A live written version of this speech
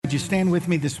would you stand with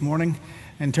me this morning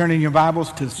and turn in your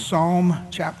Bibles to Psalm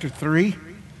chapter 3,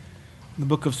 the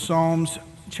book of Psalms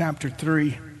chapter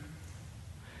 3.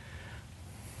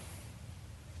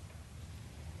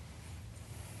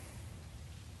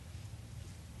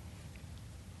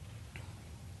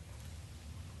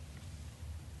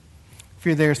 If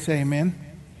you're there, say amen.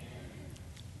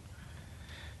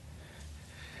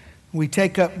 We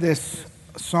take up this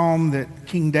psalm that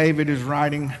King David is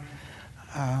writing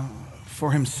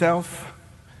for himself,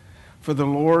 for the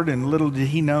Lord, and little did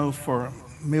he know for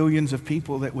millions of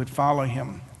people that would follow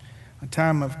him. A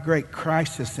time of great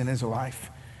crisis in his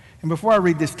life. And before I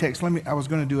read this text, I was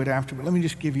going to do it after, but let me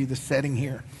just give you the setting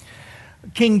here.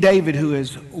 King David, who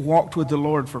has walked with the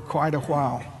Lord for quite a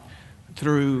while,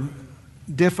 through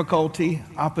difficulty,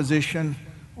 opposition,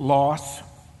 loss,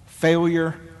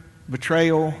 failure,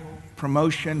 betrayal,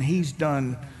 promotion, he's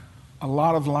done a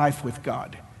lot of life with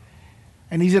God.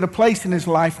 And he's at a place in his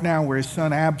life now where his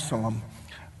son Absalom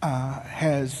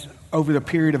has, over the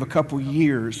period of a couple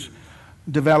years,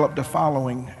 developed a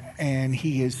following, and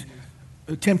he is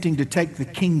attempting to take the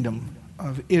kingdom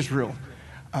of Israel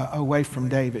away from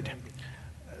David.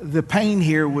 The pain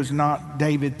here was not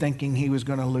David thinking he was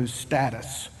going to lose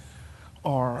status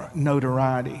or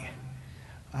notoriety.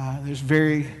 There's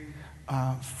very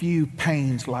few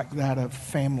pains like that of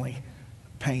family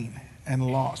pain and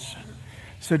loss.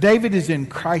 So David is in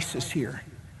crisis here,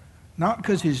 not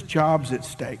because his job's at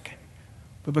stake,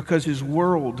 but because his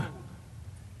world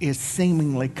is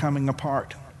seemingly coming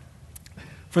apart.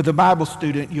 For the Bible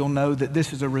student, you'll know that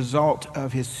this is a result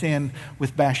of his sin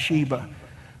with Bathsheba,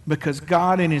 because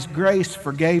God in his grace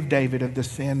forgave David of the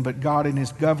sin, but God in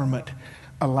his government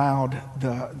allowed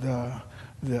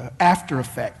the after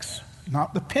effects,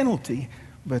 not the penalty,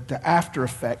 but the after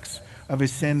effects of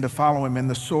his sin to follow him, and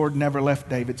the sword never left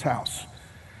David's house.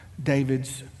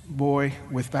 David's boy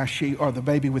with Bathsheba, or the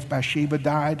baby with Bathsheba,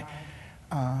 died.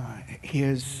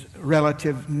 His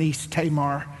relative niece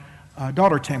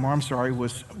daughter Tamar,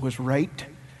 was raped,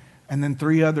 and then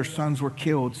 3 other sons were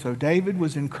killed. So David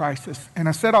was in crisis. And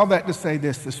I said all that to say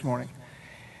this morning.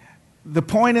 The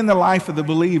point in the life of the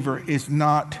believer is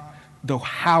not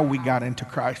how we got into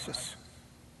crisis.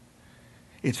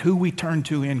 It's who we turn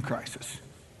to in crisis.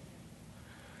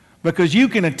 Because you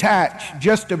can attach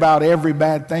just about every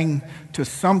bad thing to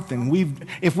something.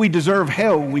 If we deserve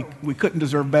hell, we couldn't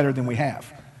deserve better than we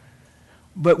have.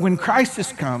 But when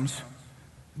crisis comes,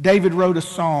 David wrote a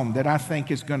psalm that I think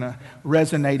is going to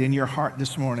resonate in your heart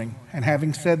this morning. And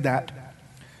having said that,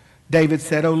 David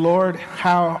said, "O Lord,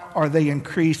 how are they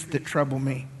increased that trouble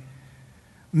me?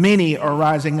 Many are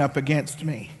rising up against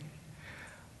me.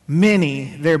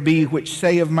 Many there be which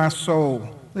say of my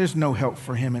soul, there's no help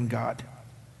for him in God."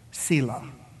 Selah.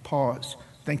 Pause.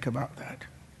 Think about that.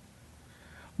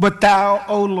 But thou,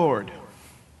 O Lord,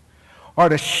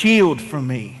 art a shield for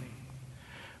me.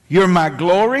 You're my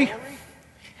glory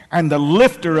and the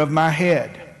lifter of my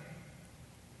head.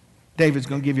 David's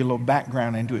going to give you a little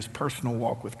background into his personal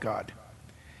walk with God.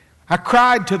 I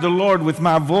cried to the Lord with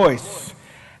my voice,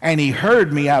 and he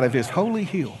heard me out of his holy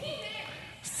hill.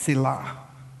 Selah.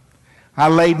 I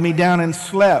laid me down and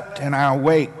slept, and I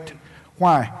awaked.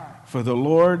 Why? For the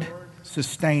Lord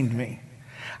sustained me.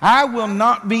 I will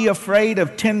not be afraid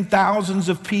of 10,000s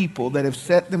of people that have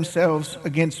set themselves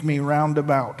against me round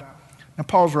about. Now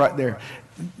pause right there.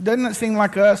 Doesn't it seem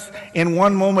like us in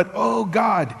one moment, oh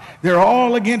God, they're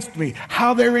all against me.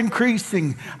 How they're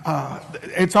increasing.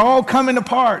 It's all coming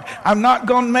apart. I'm not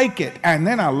going to make it. And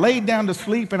then I laid down to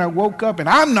sleep and I woke up and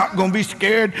I'm not going to be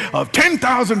scared of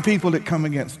 10,000 people that come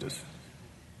against us.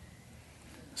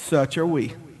 Such are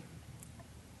we.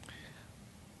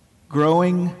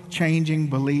 Growing, changing,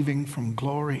 believing from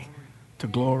glory to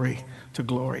glory to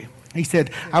glory. He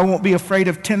said, I won't be afraid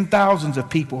of 10,000s of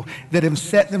people that have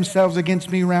set themselves against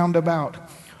me round about.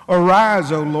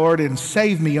 Arise, O Lord, and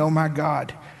save me, O my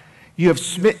God. You have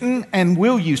smitten, and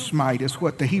will you smite, is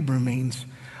what the Hebrew means.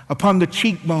 Upon the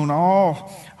cheekbone all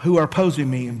who are opposing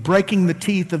me, and breaking the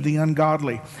teeth of the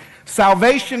ungodly.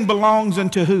 Salvation belongs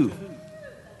unto who?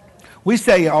 We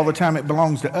say all the time it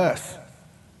belongs to us.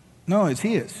 No, it's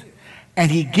his. And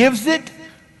he gives it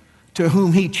to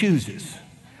whom he chooses.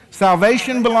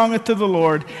 Salvation belongeth to the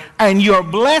Lord, and your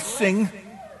blessing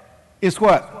is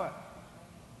what?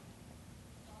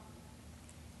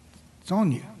 It's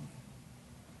on you.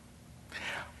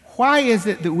 Why is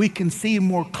it that we can see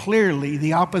more clearly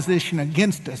the opposition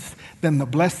against us than the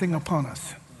blessing upon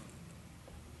us?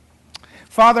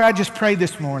 Father, I just pray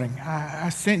this morning. I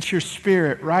sense your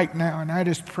spirit right now, and I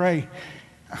just pray,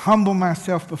 I humble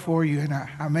myself before you, and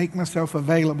I make myself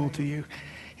available to you.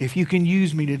 If you can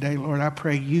use me today, Lord, I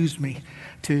pray use me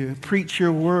to preach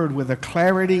your word with a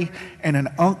clarity and an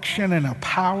unction and a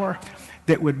power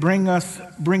that would bring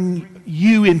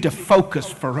you into focus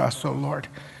for us, oh Lord.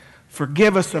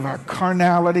 Forgive us of our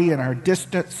carnality and our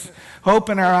distance.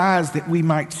 Open our eyes that we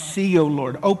might see, O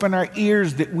Lord. Open our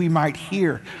ears that we might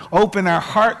hear. Open our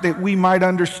heart that we might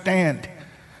understand.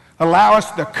 Allow us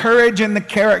the courage and the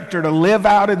character to live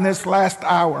out in this last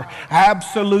hour.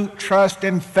 Absolute trust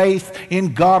and faith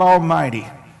in God Almighty.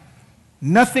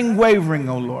 Nothing wavering,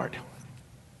 O Lord.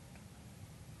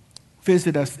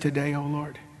 Visit us today, O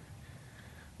Lord.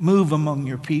 Move among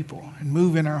your people and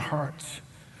move in our hearts.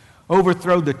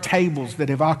 Overthrow the tables that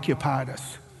have occupied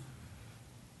us.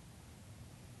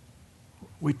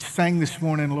 We sang this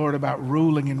morning, Lord, about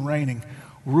ruling and reigning.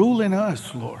 Rule in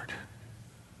us, Lord.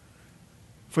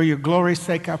 For your glory's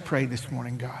sake, I pray this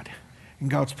morning, God. And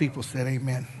God's people said,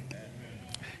 amen.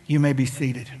 You may be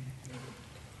seated.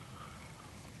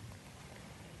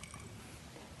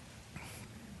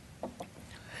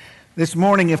 This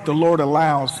morning, if the Lord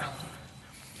allows,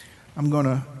 I'm going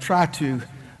to try to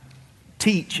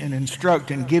teach and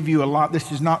instruct and give you a lot.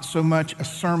 This is not so much a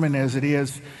sermon as it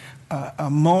is a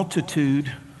multitude.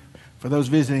 For those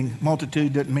visiting,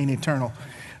 multitude doesn't mean eternal.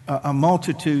 A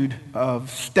multitude of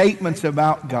statements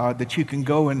about God that you can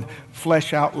go and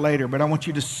flesh out later. But I want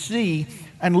you to see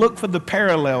and look for the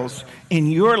parallels in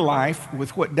your life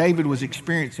with what David was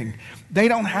experiencing. They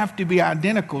don't have to be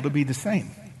identical to be the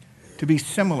same, to be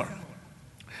similar.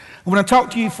 I want to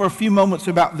talk to you for a few moments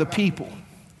about the people.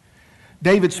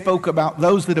 David spoke about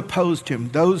those that opposed him,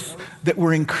 those that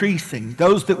were increasing,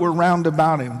 those that were round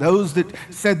about him, those that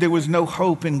said there was no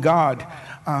hope in God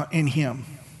in him.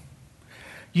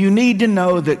 You need to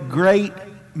know that great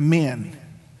men,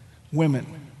 women,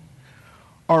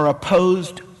 are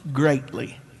opposed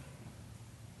greatly.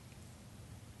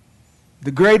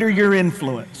 The greater your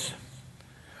influence,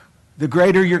 the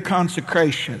greater your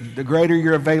consecration, the greater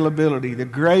your availability, the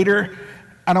greater,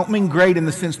 I don't mean great in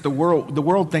the sense the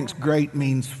world thinks great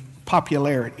means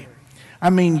popularity. I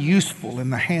mean useful in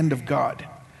the hand of God.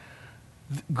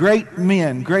 Great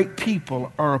men, great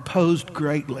people are opposed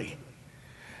greatly.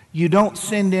 You don't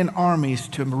send in armies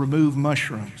to remove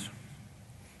mushrooms.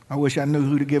 I wish I knew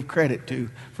who to give credit to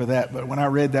for that, but when I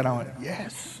read that, I went,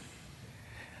 yes.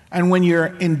 And when you're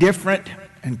indifferent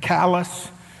and callous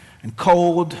and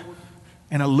cold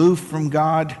and aloof from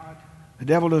God, the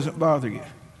devil doesn't bother you.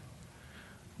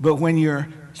 But when you're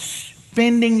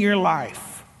spending your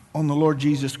life on the Lord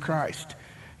Jesus Christ,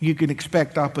 you can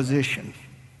expect opposition.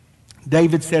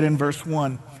 David said in verse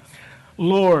 1,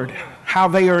 Lord, how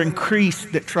they are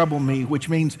increased that trouble me, which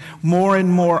means more and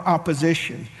more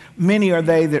opposition. Many are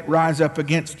they that rise up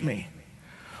against me.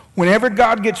 Whenever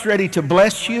God gets ready to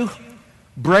bless you,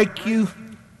 break you,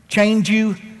 change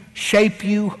you, shape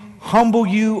you, humble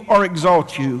you, or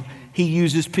exalt you, he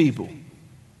uses people.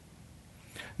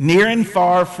 Near and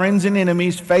far, friends and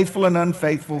enemies, faithful and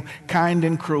unfaithful, kind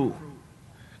and cruel.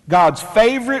 God's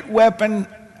favorite weapon,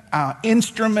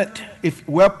 instrument,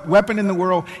 weapon in the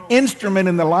world, instrument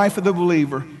in the life of the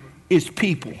believer is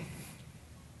people.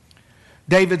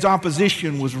 David's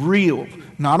opposition was real,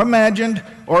 not imagined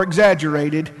or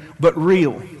exaggerated, but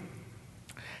real.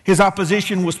 His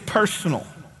opposition was personal,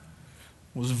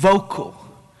 was vocal,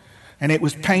 and it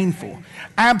was painful.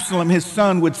 Absalom, his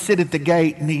son, would sit at the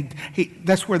gate, and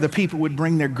that's where the people would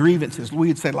bring their grievances.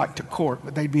 We'd say like to court,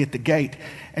 but they'd be at the gate.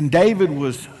 And David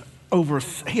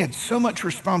he had so much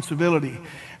responsibility.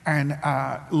 And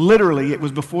literally, it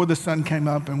was before the sun came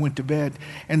up and went to bed.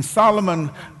 And Solomon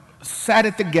sat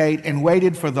at the gate and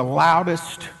waited for the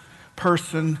loudest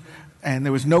person, and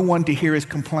there was no one to hear his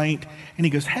complaint. And he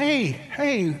goes,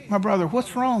 hey, my brother,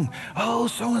 what's wrong? Oh,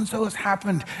 so-and-so has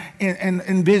happened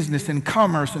in business and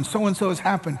commerce, and so-and-so has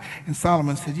happened. And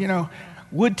Solomon said,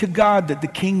 would to God that the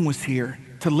king was here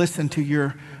to listen to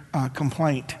your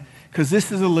complaint, because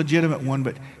this is a legitimate one,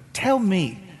 but tell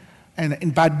me.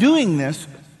 And by doing this,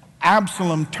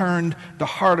 Absalom turned the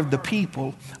heart of the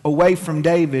people away from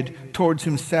David towards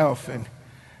himself. And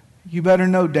you better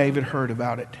know David heard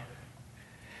about it.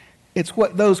 It's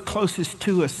what those closest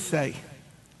to us say.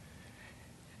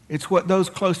 It's what those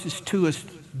closest to us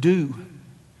do.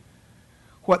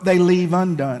 What they leave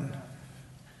undone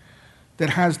that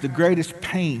has the greatest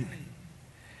pain.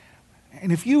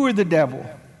 And if you were the devil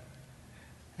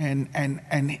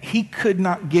and he could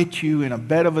not get you in a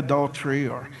bed of adultery,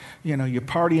 or your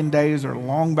partying days are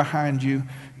long behind you,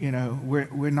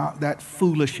 we're not that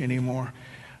foolish anymore.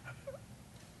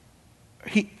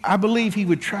 I believe he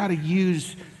would try to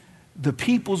use the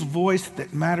people's voice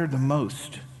that matter the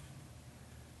most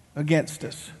against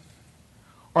us.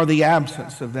 or the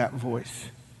absence of that voice.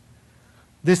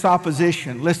 This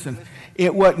opposition, listen,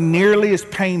 it wasn't nearly as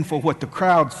painful what the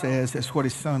crowd says as what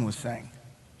his son was saying.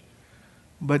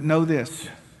 But know this,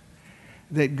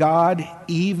 that God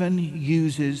even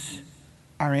uses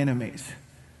our enemies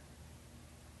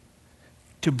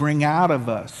to bring out of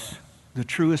us the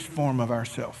truest form of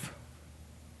ourselves.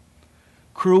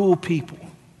 Cruel people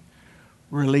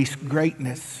release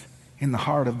greatness in the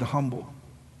heart of the humble.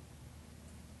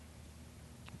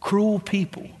 Cruel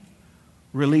people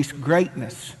release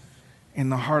greatness in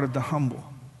the heart of the humble.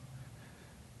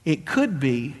 It could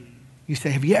be, you say,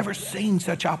 have you ever seen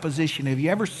such opposition? Have you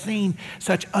ever seen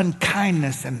such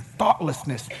unkindness and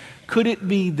thoughtlessness? Could it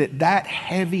be that that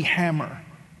heavy hammer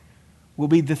will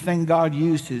be the thing God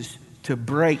uses to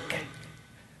break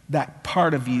that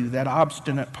part of you, that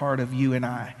obstinate part of you and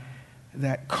I,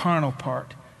 that carnal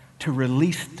part, to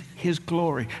release his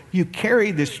glory? You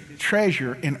carry this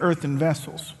treasure in earthen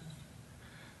vessels.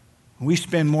 We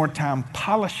spend more time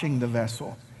polishing the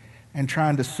vessel and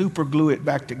trying to super glue it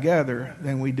back together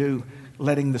than we do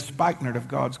letting the spikenard of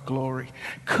God's glory.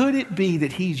 Could it be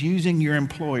that he's using your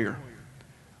employer,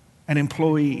 an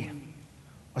employee,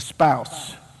 a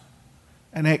spouse,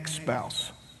 an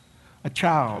ex-spouse, a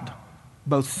child,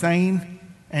 both sane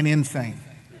and insane?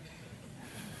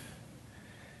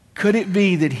 Could it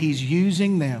be that he's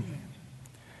using them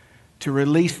to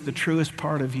release the truest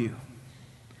part of you?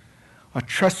 A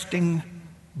trusting,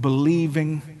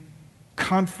 believing,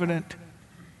 confident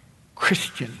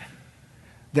Christian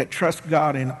that trusts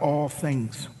God in all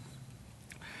things.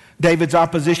 David's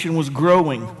opposition was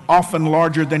growing, often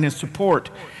larger than his support.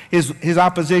 His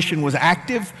opposition was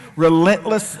active,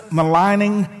 relentless,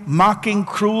 maligning, mocking,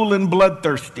 cruel, and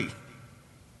bloodthirsty.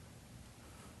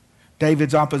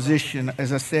 David's opposition,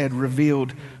 as I said,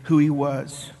 revealed who he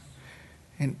was,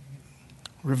 and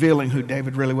revealing who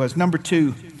David really was. Number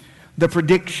two, the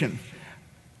prediction.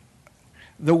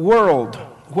 The world,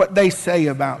 what they say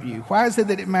about you. Why is it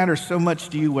that it matters so much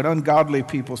to you what ungodly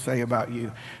people say about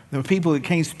you? The people that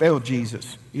can't spell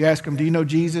Jesus. You ask them, do you know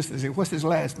Jesus? They say, what's his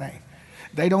last name?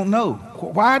 They don't know.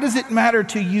 Why does it matter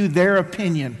to you their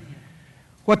opinion?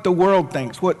 What the world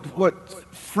thinks, what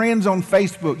friends on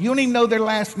Facebook. You don't even know their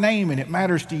last name and it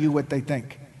matters to you what they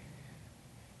think.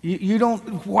 You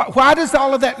don't. Why does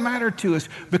all of that matter to us?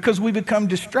 Because we become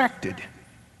distracted.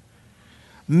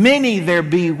 Many there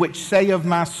be which say of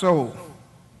my soul.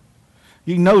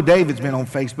 You know David's been on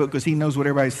Facebook because he knows what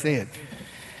everybody said.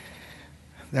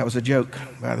 That was a joke,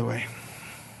 by the way.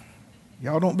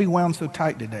 Y'all don't be wound so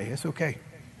tight today. It's okay.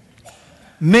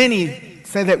 Many,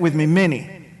 say that with me,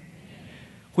 many,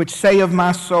 which say of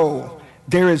my soul,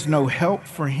 there is no help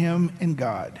for him in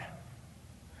God.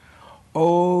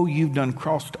 Oh, you've done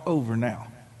crossed over now.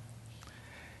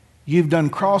 You've done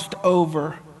crossed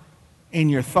over in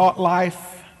your thought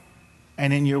life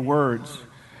and in your words.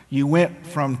 You went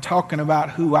from talking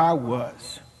about who I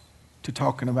was to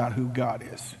talking about who God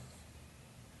is.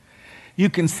 You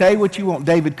can say what you want.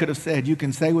 David could have said, you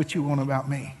can say what you want about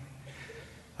me.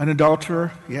 An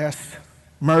adulterer, yes.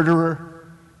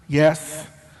 Murderer, yes.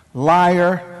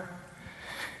 Liar,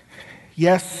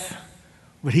 yes.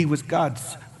 But he was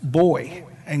God's boy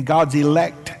and God's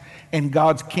elect and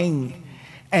God's king.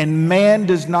 And man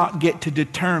does not get to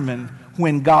determine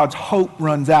when God's hope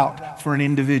runs out for an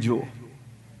individual.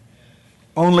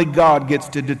 Only God gets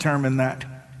to determine that.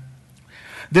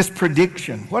 This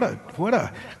prediction, what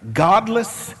a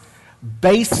godless,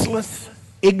 baseless,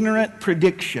 ignorant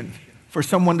prediction for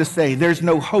someone to say there's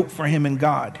no hope for him in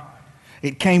God.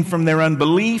 It came from their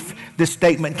unbelief. This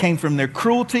statement came from their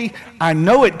cruelty. I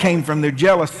know it came from their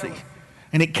jealousy.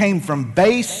 And it came from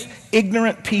base,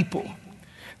 ignorant people.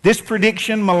 This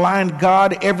prediction maligned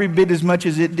God every bit as much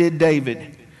as it did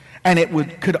David. And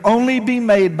it could only be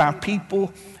made by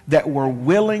people that were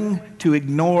willing to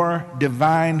ignore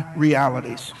divine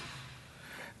realities.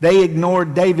 They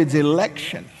ignored David's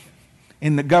election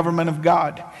in the government of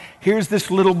God. Here's this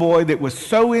little boy that was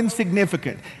so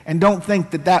insignificant, and don't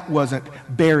think that that wasn't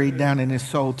buried down in his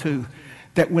soul too,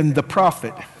 that when the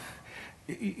prophet,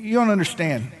 you don't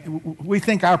understand, we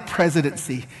think our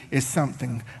presidency is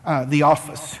something, the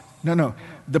office. No.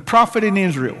 The prophet in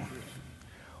Israel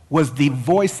was the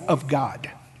voice of God.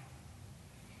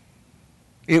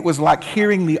 It was like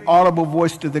hearing the audible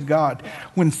voice to the God.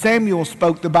 When Samuel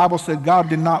spoke, the Bible said God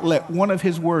did not let one of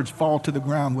his words fall to the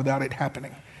ground without it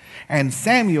happening. And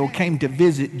Samuel came to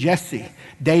visit Jesse,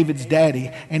 David's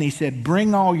daddy, and he said,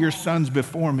 bring all your sons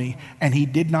before me. And he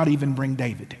did not even bring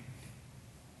David.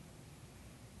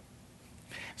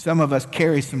 Some of us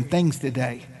carry some things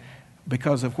today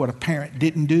because of what a parent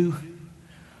didn't do,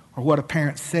 or what a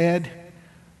parent said,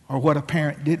 or what a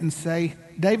parent didn't say.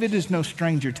 David is no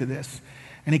stranger to this.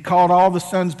 And he called all the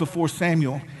sons before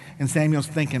Samuel, and Samuel's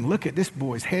thinking, look at this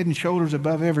boy's head and shoulders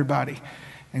above everybody.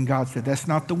 And God said, that's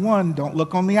not the one. Don't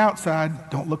look on the outside.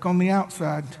 Don't look on the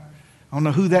outside. I don't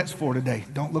know who that's for today.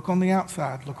 Don't look on the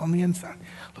outside. Look on the inside.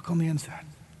 Look on the inside.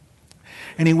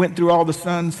 And he went through all the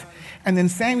sons. And then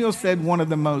Samuel said one of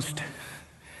the most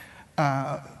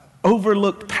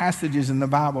overlooked passages in the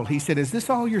Bible. He said, is this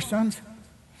all your sons?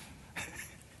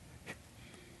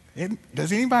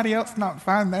 Does anybody else not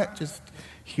find that just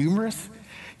humorous?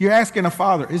 You're asking a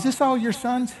father, is this all your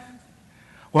sons?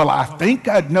 Well, I think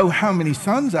I'd know how many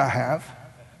sons I have.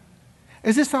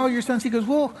 Is this all your sons? He goes,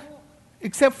 well,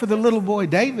 except for the little boy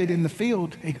David in the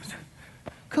field. He goes,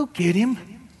 go get him.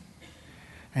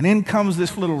 And in comes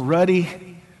this little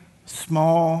ruddy,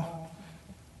 small,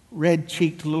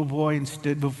 red-cheeked little boy and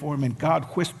stood before him. And God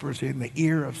whispers in the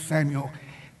ear of Samuel,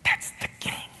 that's the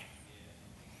king.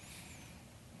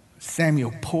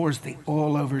 Samuel pours the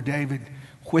oil over David,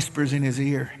 whispers in his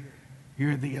ear,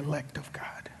 you're the elect of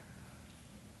God.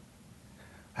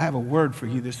 I have a word for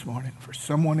you this morning, for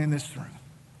someone in this room.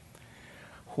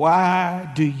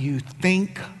 Why do you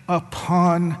think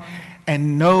upon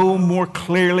and know more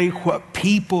clearly what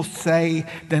people say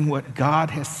than what God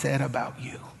has said about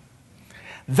you?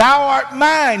 Thou art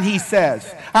mine, he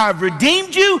says. I've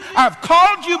redeemed you. I've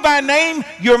called you by name.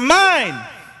 You're mine.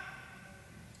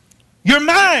 You're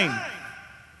mine.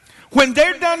 When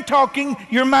they're done talking,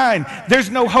 you're mine. There's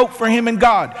no hope for him and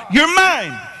God. You're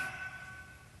mine.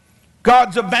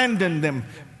 God's abandoned them.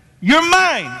 You're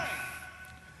mine.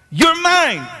 You're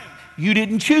mine. You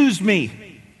didn't choose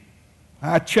me.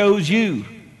 I chose you.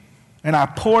 And I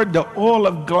poured the oil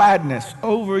of gladness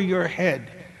over your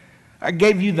head. I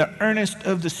gave you the earnest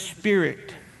of the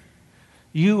Spirit.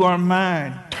 You are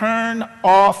mine. Turn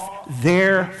off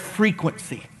their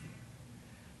frequency.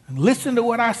 And listen to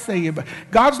what I say about.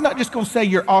 God's not just going to say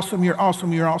you're awesome, you're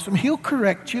awesome, you're awesome. He'll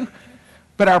correct you.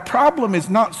 But our problem is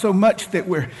not so much that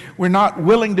we're not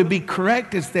willing to be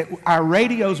correct, it's that our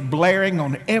radio's blaring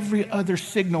on every other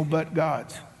signal but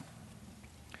God's.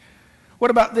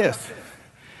 What about this?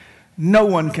 No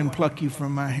one can pluck you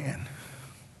from my hand.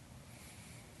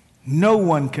 No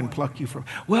one can pluck you from.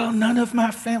 Well, none of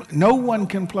my family. No one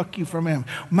can pluck you from him.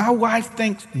 My wife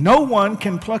thinks no one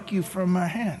can pluck you from my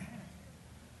hand.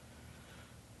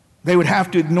 They would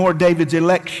have to ignore David's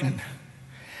election.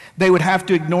 They would have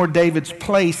to ignore David's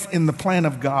place in the plan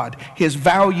of God, his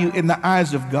value in the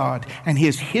eyes of God, and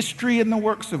his history in the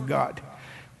works of God.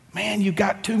 Man, you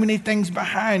got too many things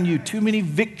behind you, too many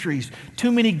victories,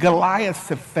 too many Goliaths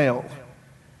have fell,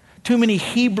 too many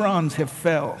Hebrons have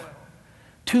fell,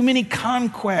 too many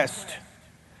conquests.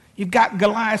 You've got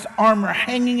Goliath's armor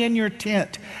hanging in your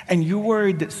tent, and you're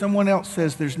worried that someone else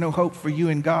says there's no hope for you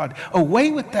in God.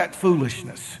 Away with that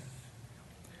foolishness.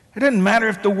 It doesn't matter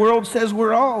if the world says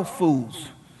we're all fools.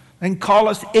 They can call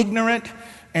us ignorant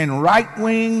and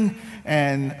right-wing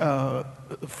and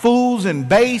fools and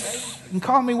base. And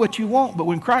call me what you want, but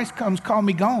when Christ comes, call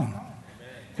me gone.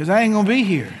 Because I ain't going to be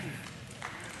here.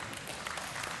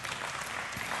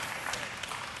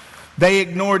 They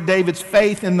ignored David's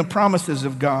faith in the promises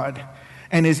of God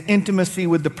and his intimacy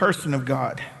with the person of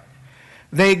God.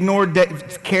 They ignored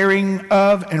David's caring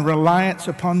of and reliance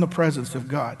upon the presence of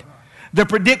God. The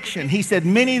prediction, he said,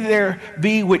 many there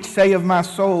be which say of my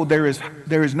soul, there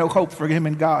is no hope for him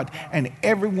in God. And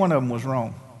every one of them was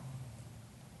wrong.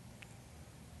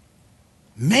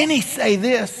 Many say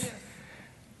this,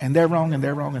 and they're wrong, and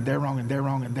they're wrong, and they're wrong, and they're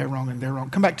wrong, and they're wrong, and they're wrong.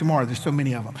 Come back tomorrow, there's so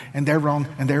many of them. And they're wrong,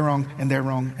 and they're wrong, and they're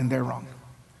wrong, and they're wrong.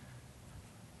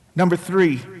 Number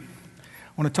 3, I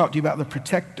want to talk to you about the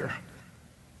protector.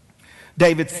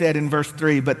 David said in verse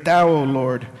 3, but thou, O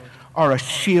Lord, are a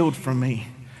shield for me.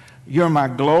 You're my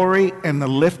glory and the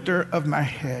lifter of my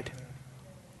head.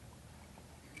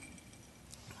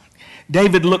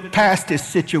 David looked past his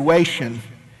situation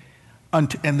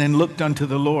and then looked unto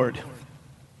the Lord.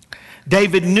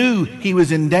 David knew he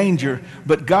was in danger,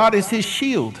 but God is his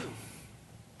shield.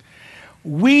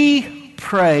 We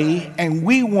pray and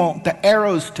we want the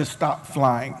arrows to stop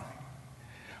flying.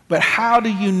 But how do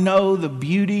you know the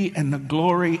beauty and the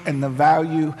glory and the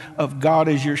value of God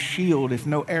as your shield if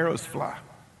no arrows fly?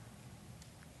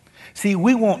 See,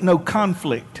 we want no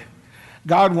conflict.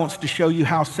 God wants to show you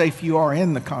how safe you are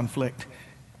in the conflict.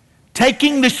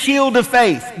 Taking the shield of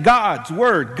faith, God's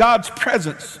word, God's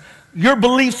presence, your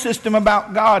belief system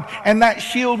about God, and that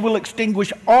shield will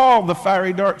extinguish all the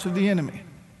fiery darts of the enemy.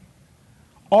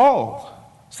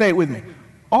 All. Say it with me.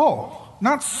 All.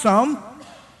 Not some.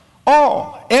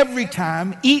 All. Every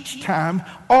time, each time,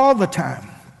 all the time.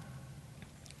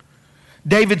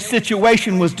 David's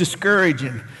situation was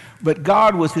discouraging, but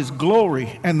God was his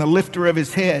glory and the lifter of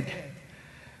his head.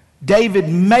 David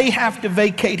may have to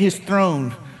vacate his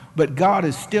throne, but God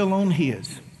is still on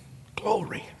his.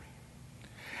 Glory.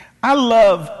 I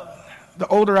love, the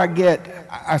older I get,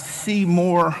 I see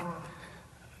more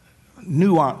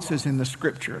nuances in the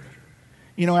scripture.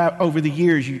 You know, over the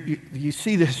years, you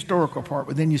see the historical part,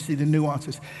 but then you see the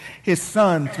nuances. His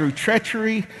son, through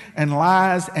treachery and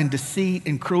lies and deceit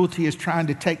and cruelty, is trying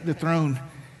to take the throne.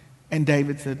 And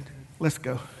David said, let's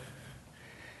go.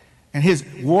 And his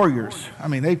warriors, I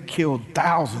mean, they've killed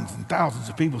thousands and thousands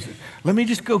of people. Said, let me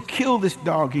just go kill this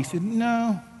dog. He said,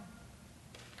 no,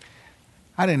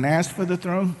 I didn't ask for the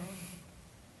throne.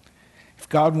 If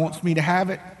God wants me to have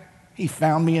it, he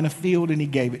found me in a field and he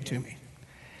gave it to me.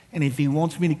 And if he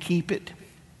wants me to keep it,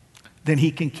 then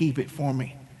he can keep it for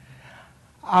me.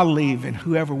 I'll leave and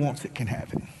whoever wants it can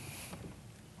have it.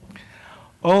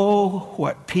 Oh,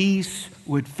 what peace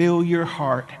would fill your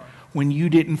heart when you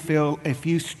didn't feel, if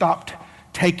you stopped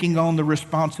taking on the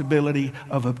responsibility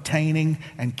of obtaining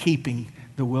and keeping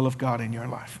the will of God in your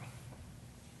life.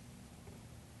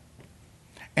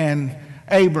 And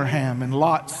Abraham and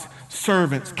Lot's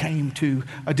servants came to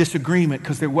a disagreement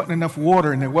because there wasn't enough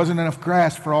water and there wasn't enough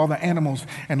grass for all the animals.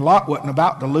 And Lot wasn't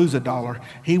about to lose $1.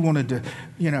 He wanted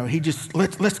to, he just,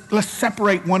 let's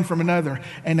separate one from another.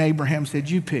 And Abraham said,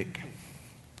 you pick.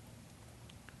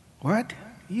 What?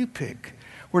 You pick.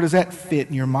 Where does that fit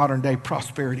in your modern day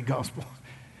prosperity gospel?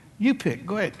 You pick,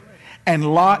 go ahead.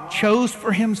 And Lot chose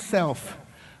for himself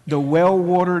the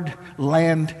well-watered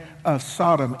land of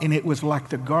Sodom, and it was like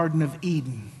the Garden of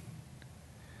Eden.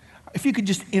 If you could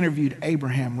just interview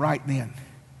Abraham right then.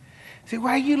 Say,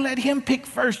 why you let him pick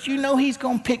first? You know he's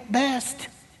going to pick best.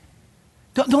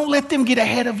 Don't let them get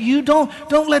ahead of you. Don't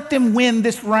let them win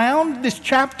this round, this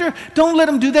chapter. Don't let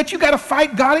them do that. You got to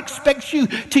fight. God expects you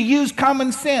to use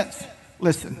common sense.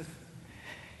 Listen,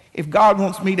 if God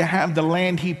wants me to have the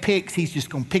land he picks, he's just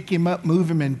going to pick him up,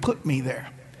 move him, and put me there.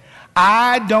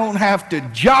 I don't have to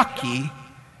jockey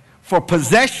for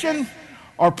possession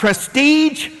or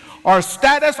prestige or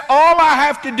status. All I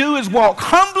have to do is walk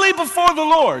humbly before the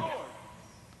Lord.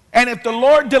 And if the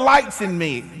Lord delights in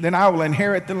me, then I will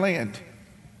inherit the land.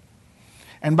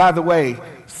 And by the way,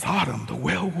 Sodom, the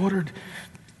well-watered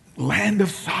land of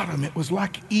Sodom, it was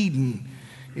like Eden.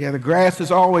 Yeah, the grass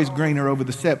is always greener over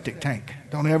the septic tank.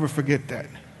 Don't ever forget that.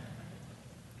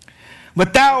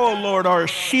 But thou, O Lord, art a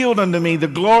shield unto me, the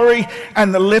glory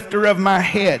and the lifter of my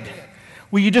head.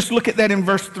 Will you just look at that in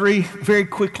verse 3 very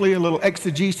quickly, a little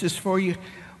exegesis for you?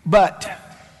 But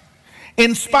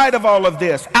in spite of all of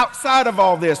this, outside of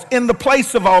all this, in the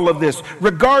place of all of this,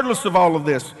 regardless of all of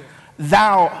this,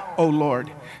 thou, O Lord,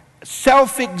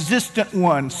 self-existent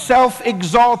one,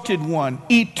 self-exalted one,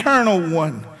 eternal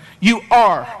one, you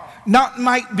are, not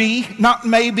might be, not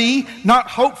maybe, not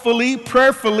hopefully,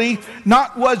 prayerfully,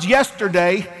 not was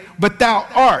yesterday, but thou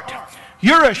art.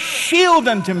 You're a shield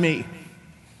unto me.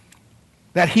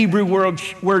 That Hebrew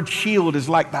word shield is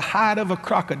like the hide of a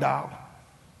crocodile.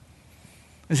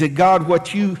 I said, God,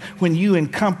 when you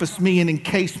encompass me and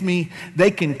encase me, they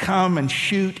can come and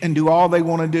shoot and do all they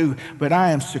want to do, but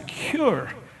I am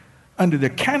secure under the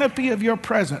canopy of your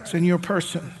presence and your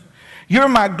person. You're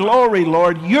my glory,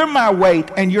 Lord. You're my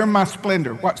weight and you're my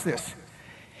splendor. Watch this.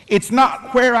 It's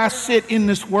not where I sit in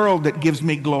this world that gives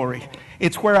me glory.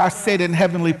 It's where I sit in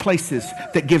heavenly places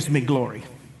that gives me glory.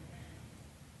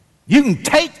 You can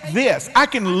take this. I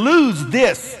can lose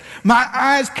this. My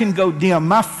eyes can go dim.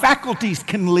 My faculties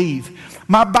can leave.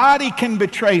 My body can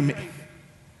betray me.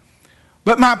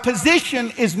 But my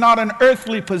position is not an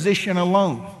earthly position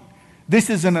alone. This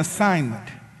is an assignment.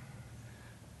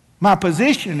 My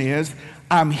position is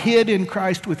I'm hid in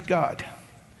Christ with God,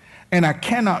 and I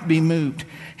cannot be moved.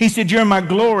 He said, you're my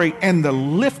glory and the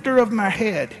lifter of my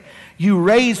head. You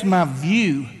raise my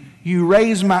view. You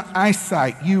raise my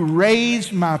eyesight. You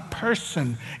raise my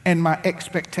person and my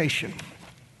expectation.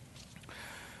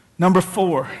 Number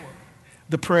 4,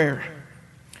 the prayer.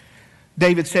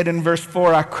 David said in verse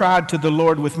 4, I cried to the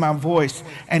Lord with my voice,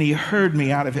 and he heard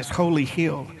me out of his holy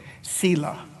hill,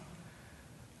 Selah.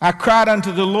 I cried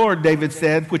unto the Lord, David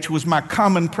said, which was my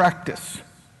common practice.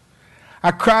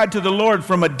 I cried to the Lord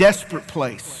from a desperate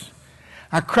place.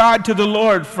 I cried to the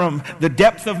Lord from the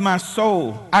depth of my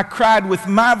soul. I cried with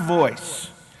my voice.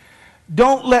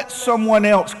 Don't let someone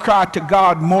else cry to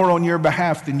God more on your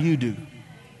behalf than you do.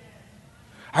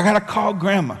 I got to call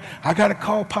Grandma. I got to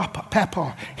call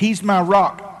Papa. He's my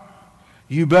rock.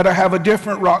 You better have a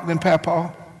different rock than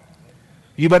Papa.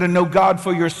 You better know God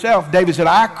for yourself. David said,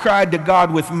 I cried to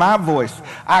God with my voice.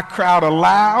 I cried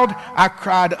aloud, I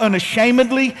cried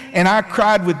unashamedly, and I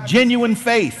cried with genuine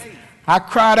faith. I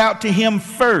cried out to him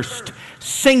first,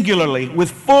 singularly, with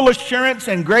full assurance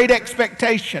and great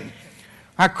expectation.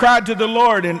 I cried to the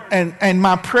Lord, and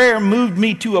my prayer moved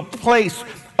me to a place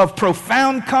of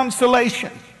profound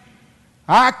consolation.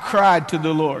 I cried to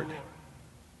the Lord,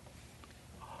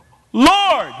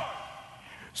 Lord,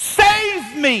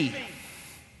 save me.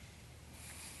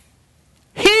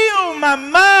 Heal my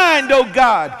mind, O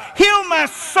God. Heal my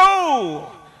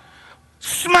soul.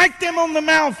 Smite them on the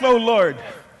mouth, O Lord.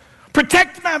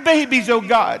 Protect my babies, O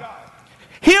God.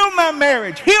 Heal my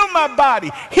marriage. Heal my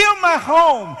body. Heal my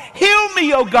home. Heal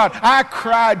me, O God. I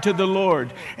cried to the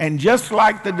Lord. And just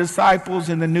like the disciples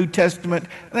in the New Testament,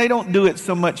 they don't do it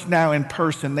so much now in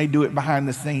person. They do it behind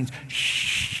the scenes.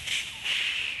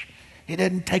 Shh. It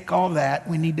doesn't take all that.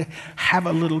 We need to have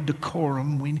a little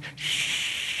decorum. Shh.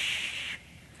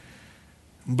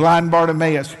 Blind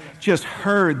Bartimaeus just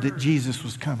heard that Jesus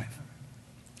was coming.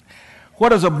 What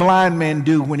does a blind man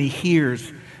do when he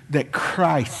hears that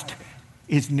Christ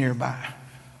is nearby?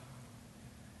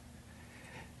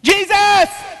 Jesus!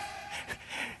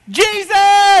 Jesus!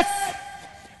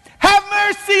 Have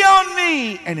mercy on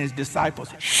me! And his disciples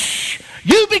said, shh,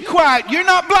 you be quiet, you're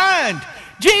not blind.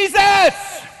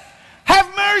 Jesus!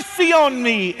 Have mercy on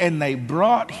me! And they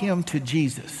brought him to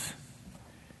Jesus.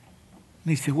 And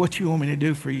he said, what you want me to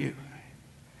do for you?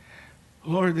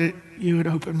 Lord, that you would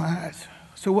open my eyes.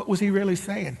 So what was he really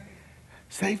saying?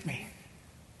 Save me.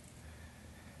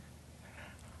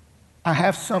 I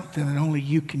have something that only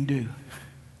you can do.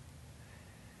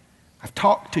 I've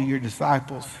talked to your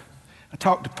disciples. I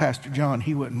talked to Pastor John.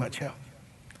 He wasn't much help.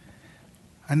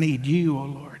 I need you, oh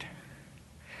Lord.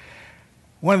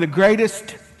 One of the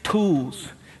greatest tools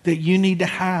that you need to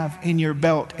have in your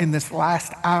belt in this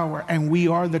last hour, and we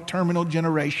are the terminal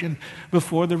generation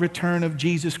before the return of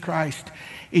Jesus Christ,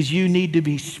 is you need to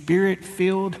be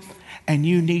Spirit-filled, and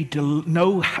you need to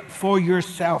know for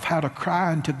yourself how to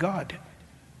cry unto God.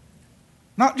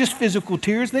 Not just physical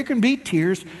tears. There can be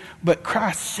tears, but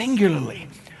cry singularly,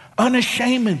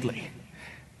 unashamedly,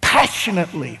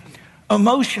 passionately,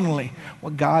 emotionally.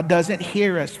 Well, God doesn't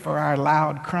hear us for our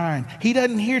loud crying. He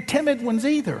doesn't hear timid ones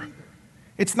either.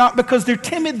 It's not because they're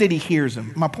timid that he hears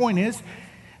them. My point is,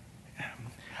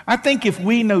 I think if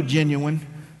we know genuine,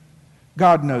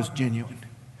 God knows genuine.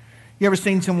 You ever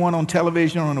seen someone on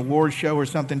television or on an award show or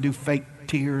something do fake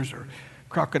tears or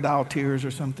crocodile tears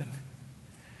or something?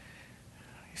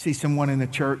 You see someone in the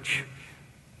church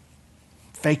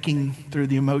faking through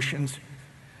the emotions.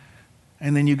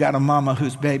 And then you got a mama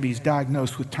whose baby's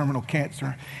diagnosed with terminal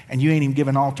cancer, and you ain't even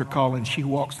given an altar call, and she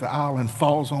walks the aisle and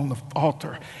falls on the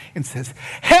altar and says,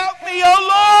 help me,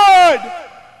 oh Lord!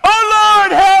 Oh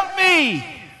Lord, help me!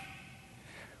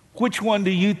 Which one do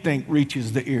you think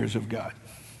reaches the ears of God?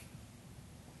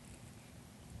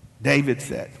 David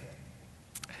said,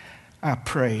 I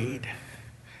prayed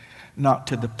not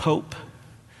to the Pope,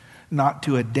 not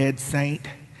to a dead saint.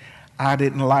 I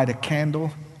didn't light a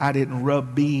candle. I didn't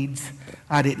rub beads.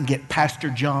 I didn't get Pastor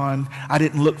John. I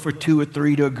didn't look for 2 or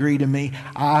 3 to agree to me.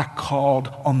 I called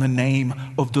on the name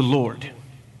of the Lord.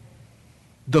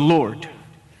 The Lord,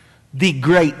 the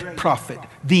great prophet,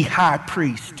 the high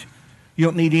priest. You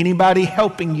don't need anybody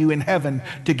helping you in heaven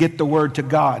to get the word to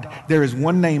God. There is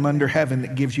one name under heaven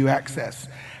that gives you access.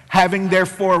 Having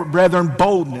therefore, brethren,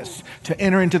 boldness to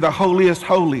enter into the holiest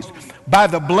holies by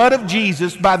the blood of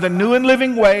Jesus, by the new and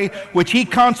living way, which he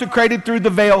consecrated through the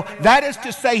veil, that is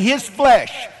to say, his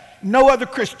flesh, no other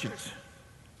Christians.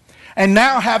 And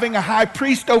now having a high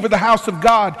priest over the house of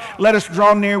God, let us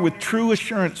draw near with true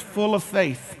assurance, full of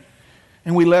faith,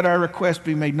 and we let our requests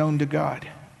be made known to God.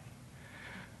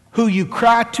 Who you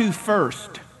cry to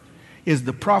first is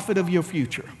the prophet of your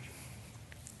future.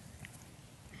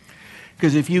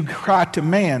 Because if you cry to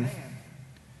man,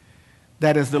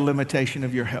 that is the limitation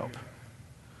of your help.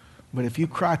 But if you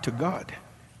cry to God,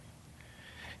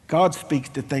 God speaks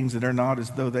to things that are not as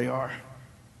though they are.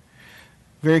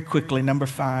 Very quickly, number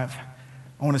 5,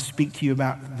 I want to speak to you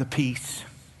about the peace.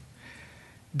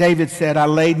 David said, I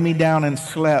laid me down and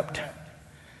slept,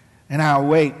 and I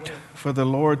awaked, for the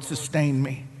Lord sustained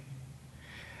me.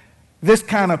 This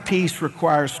kind of peace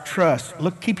requires trust.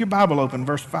 Look, keep your Bible open,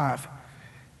 verse 5.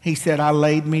 He said, I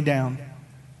laid me down.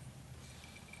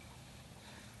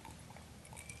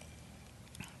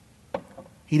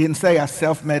 He didn't say I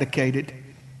self-medicated.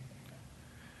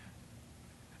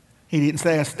 He didn't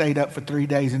say I stayed up for 3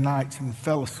 days and nights and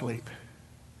fell asleep.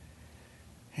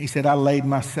 He said, I laid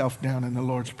myself down in the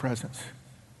Lord's presence.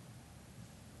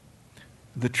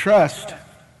 The trust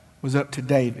was up to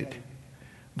David.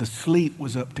 The sleep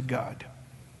was up to God.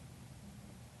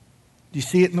 Do you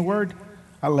see it in the Word?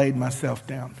 I laid myself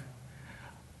down.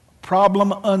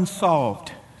 Problem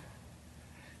unsolved.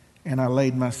 And I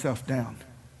laid myself down.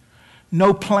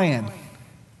 No plan.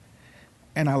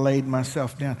 And I laid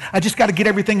myself down. I just got to get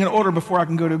everything in order before I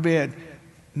can go to bed.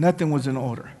 Nothing was in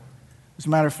order. As a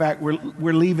matter of fact,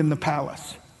 we're leaving the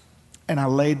palace. And I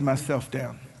laid myself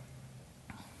down.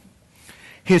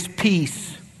 His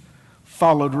peace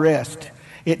followed rest.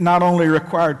 It not only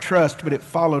required trust, but it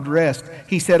followed rest.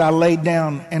 He said, I laid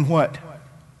down and what?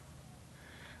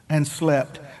 And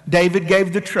slept. David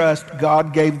gave the trust.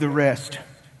 God gave the rest.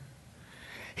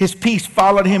 His peace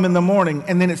followed him in the morning.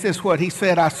 And then it says what? He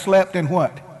said, I slept and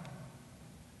what?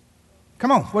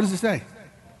 Come on, what does it say?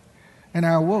 And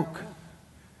I awoke.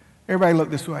 Everybody look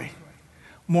this way.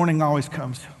 Morning always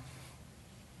comes.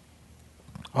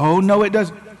 Oh, no, it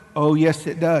doesn't. Oh, yes,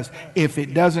 it does. If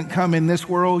it doesn't come in this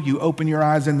world, you open your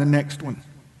eyes in the next one.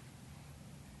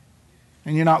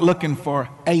 And you're not looking for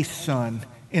a sun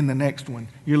in the next one.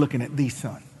 You're looking at the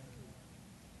sun.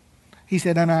 He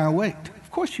said, and I awaked.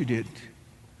 Of course you did.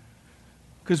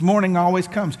 Because morning always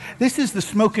comes. This is the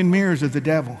smoke and mirrors of the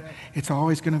devil. It's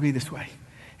always going to be this way.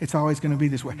 It's always going to be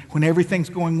this way. When everything's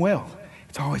going well,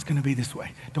 it's always going to be this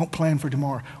way. Don't plan for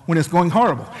tomorrow. When it's going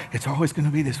horrible, it's always going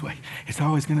to be this way. It's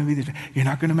always going to be this way. You're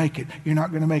not going to make it. You're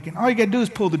not going to make it. All you got to do is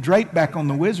pull the drape back on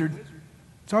the wizard.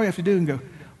 That's all you have to do and go,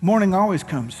 morning always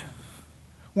comes.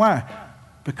 Why?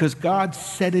 Because God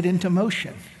set it into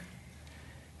motion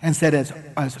and said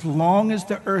as long as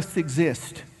the earth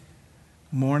exists,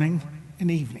 morning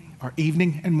and evening, or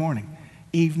evening and morning,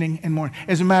 evening and morning.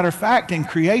 As a matter of fact, in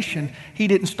creation, he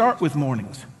didn't start with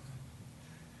mornings.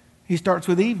 He starts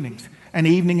with evenings. An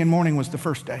evening and morning was the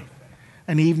first day.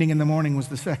 An evening and the morning was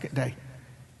the second day.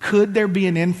 Could there be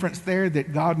an inference there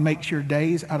that God makes your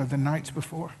days out of the nights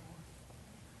before?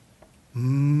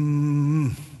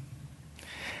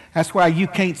 That's why you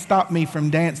can't stop me from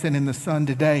dancing in the sun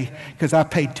today, because I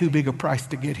paid too big a price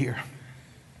to get here.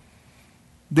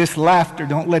 This laughter,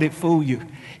 don't let it fool you.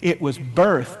 It was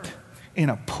birthed in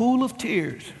a pool of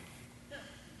tears.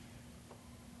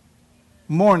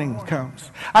 Morning comes.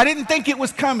 I didn't think it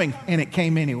was coming, and it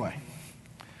came anyway.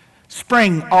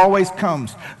 Spring always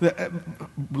comes.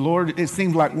 Lord, it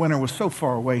seems like winter was so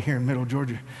far away here in Middle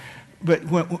Georgia. But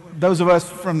those of us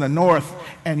from the north,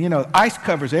 and ice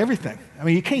covers everything. I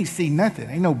mean, you can't see nothing.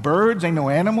 Ain't no birds, ain't no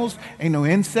animals, ain't no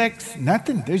insects,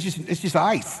 nothing. It's just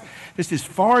ice. Just as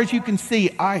far as you can see,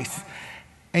 ice.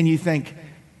 And you think,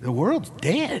 the world's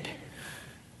dead.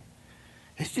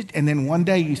 And then one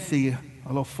day you see a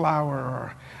little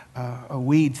flower or a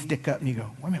weed stick up and you go,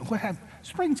 wait a minute, what happened?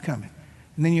 Spring's coming.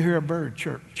 And then you hear a bird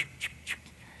chirp.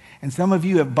 And some of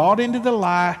you have bought into the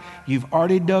lie. You've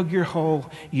already dug your hole.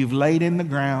 You've laid in the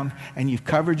ground and you've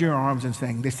covered your arms and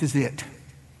saying, this is it.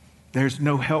 There's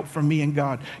no help from me and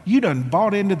God. You done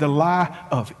bought into the lie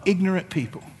of ignorant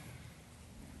people.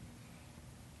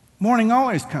 Morning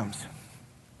always comes.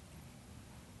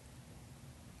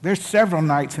 There's several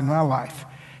nights in my life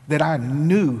that I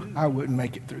knew I wouldn't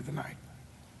make it through the night.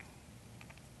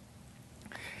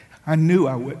 I knew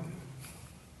I wouldn't.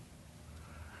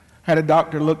 I had a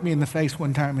doctor look me in the face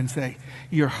one time and say,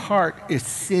 your heart is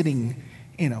sitting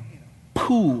in a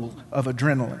pool of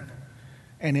adrenaline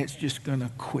and it's just going to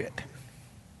quit.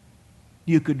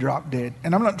 You could drop dead.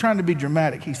 And I'm not trying to be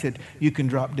dramatic. He said, you can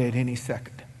drop dead any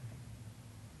second.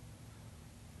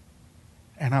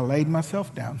 And I laid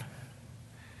myself down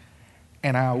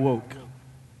and I awoke.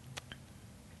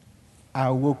 I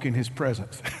awoke in his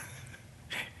presence.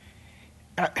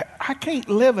 I can't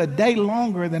live a day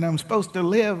longer than I'm supposed to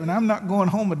live, and I'm not going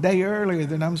home a day earlier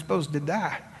than I'm supposed to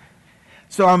die.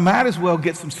 So I might as well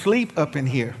get some sleep up in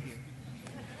here.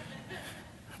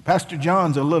 Pastor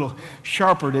John's a little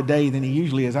sharper today than he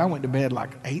usually is. I went to bed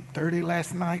like 8:30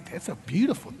 last night. It's a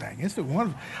beautiful thing. It's a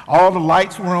wonderful. All the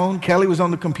lights were on. Kelly was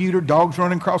on the computer. Dogs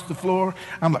running across the floor.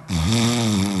 I'm like,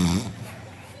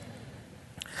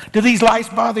 do these lights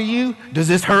bother you? Does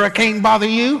this hurricane bother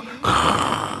you?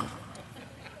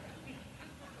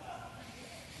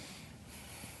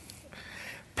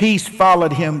 Peace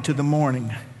followed him to the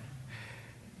morning.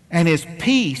 And his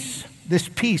peace, this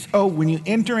peace, when you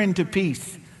enter into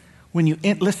peace,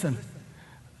 listen,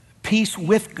 peace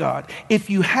with God.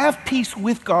 If you have peace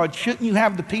with God, shouldn't you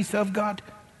have the peace of God?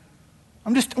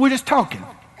 We're just talking.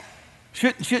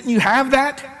 Shouldn't you have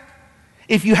that?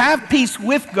 If you have peace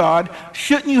with God,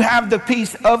 shouldn't you have the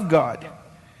peace of God?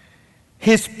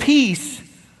 His peace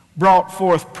brought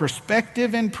forth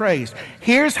perspective and praise.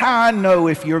 Here's how I know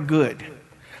if you're good.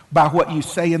 By what you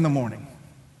say in the morning.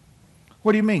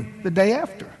 What do you mean? The day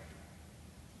after.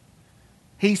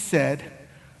 He said,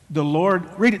 the Lord,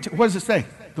 read it, what does it say?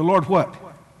 The Lord what?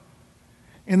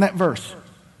 In that verse.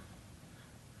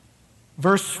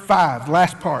 Verse 5,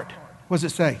 last part. What does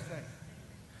it say?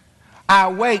 I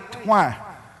waked. Why?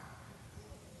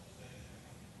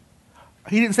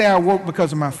 He didn't say I woke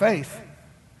because of my faith.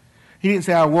 He didn't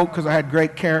say I woke because I had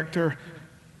great character.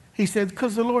 He said,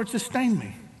 because the Lord sustained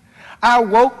me. I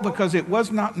woke because it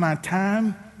was not my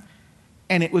time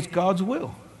and it was God's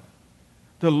will.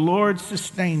 The Lord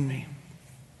sustained me.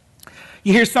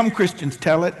 You hear some Christians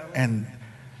tell it, and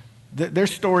their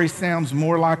story sounds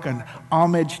more like an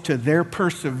homage to their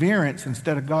perseverance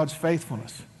instead of God's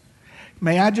faithfulness.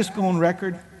 May I just go on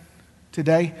record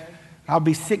today? I'll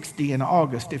be 60 in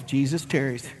August if Jesus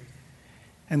tarries.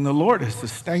 And the Lord has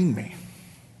sustained me.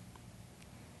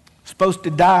 Supposed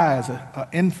to die as an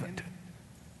infant.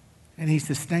 And he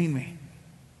sustained me.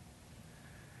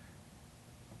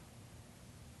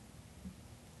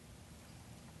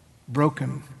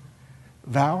 Broken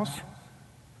vows.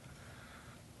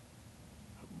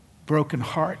 Broken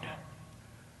heart.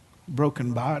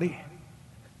 Broken body.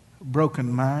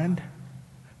 Broken mind.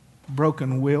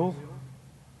 Broken will.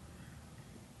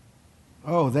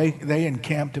 Oh, they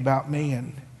encamped about me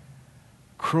and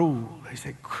they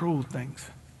said cruel things.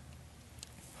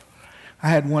 I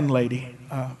had one lady,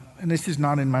 and this is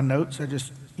not in my notes. I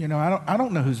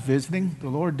don't know who's visiting. The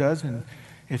Lord does, and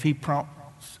if you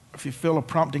feel a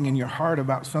prompting in your heart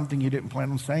about something you didn't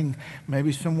plan on saying,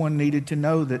 maybe someone needed to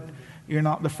know that you're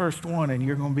not the first one and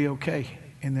you're going to be okay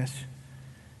in this.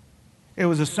 It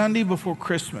was a Sunday before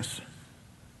Christmas,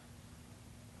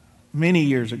 many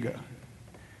years ago.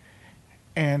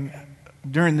 And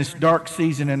during this dark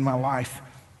season in my life,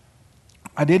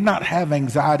 I did not have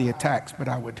anxiety attacks, but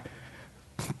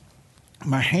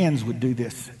my hands would do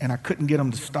this, and I couldn't get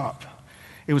them to stop.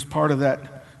 It was part of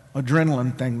that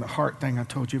adrenaline thing, the heart thing I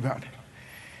told you about.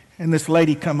 And this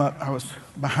lady come up. I was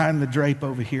behind the drape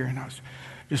over here, and I was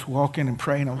just walking and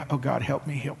praying. I'm like, oh, God, help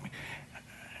me, help me.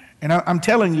 And I'm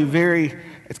telling you,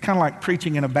 it's kind of like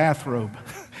preaching in a bathrobe.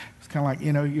 It's kind of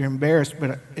like, you're embarrassed,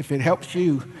 but if it helps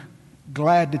you,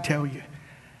 glad to tell you.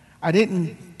 I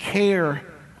didn't care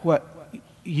what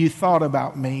you thought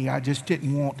about me. I just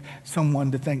didn't want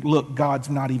someone to think, look, God's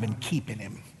not even keeping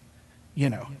him,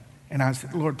 And I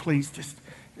said, Lord, please just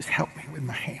help me with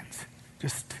my hands.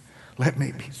 Just let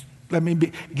me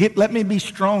be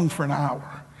strong for an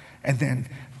hour. And then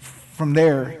from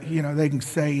there, they can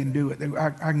say and do it.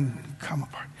 I can come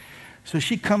apart. So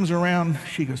she comes around,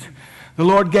 she goes, the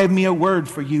Lord gave me a word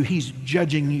for you. He's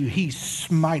judging you. He's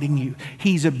smiting you.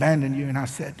 He's abandoned you. And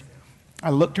I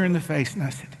looked her in the face and I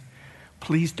said,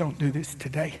 please don't do this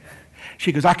today.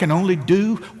 She goes, I can only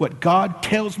do what God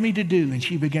tells me to do. And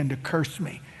she began to curse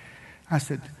me. I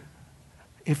said,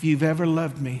 if you've ever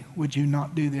loved me, would you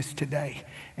not do this today?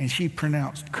 And she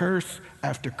pronounced curse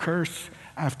after curse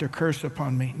after curse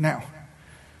upon me. Now,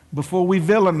 before we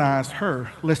villainize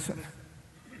her, listen.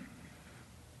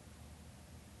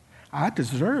 I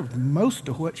deserved most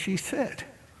of what she said.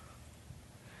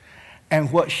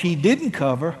 And what she didn't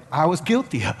cover, I was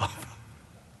guilty of.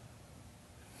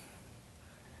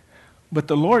 But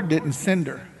the Lord didn't send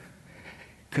her,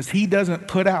 because he doesn't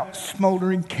put out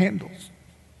smoldering candles.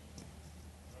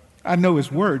 I know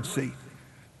his word, see.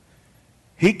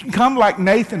 He can come like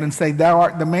Nathan and say, thou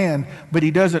art the man, but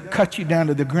he doesn't cut you down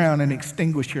to the ground and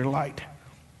extinguish your light.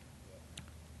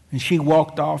 And she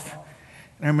walked off.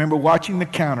 And I remember watching the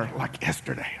counter like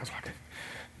yesterday. I was like,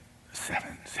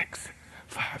 7, 6,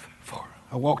 5, 4.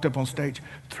 I walked up on stage,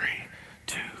 3,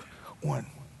 2, 1.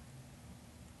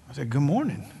 I said, good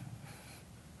morning.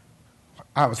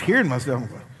 I was hearing myself,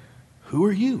 who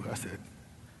are you? I said,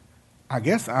 I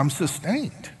guess I'm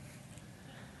sustained.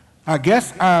 I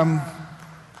guess I'm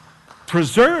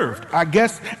preserved.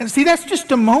 And see, that's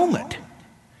just a moment.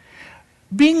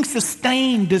 Being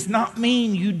sustained does not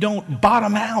mean you don't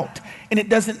bottom out. And it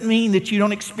doesn't mean that you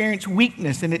don't experience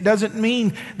weakness. And it doesn't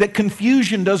mean that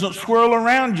confusion doesn't swirl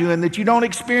around you and that you don't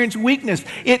experience weakness.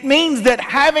 It means that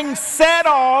having said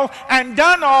all and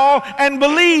done all and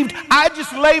believed, I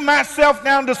just lay myself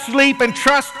down to sleep and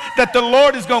trust that the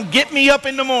Lord is going to get me up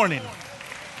in the morning.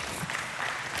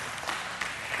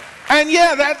 And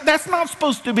yeah, that's not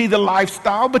supposed to be the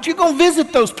lifestyle, but you're going to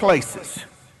visit those places.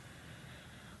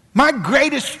 Some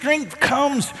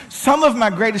of my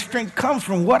greatest strength comes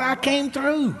from what I came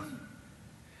through.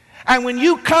 And when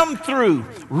you come through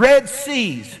Red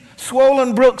Seas,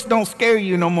 swollen brooks don't scare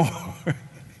you no more.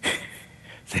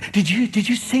 Did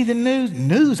you see the news?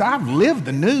 News? I've lived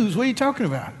the news. What are you talking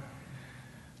about?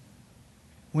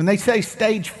 When they say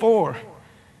stage 4,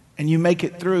 and you make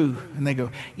it through, and they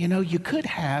go, you know, you could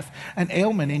have an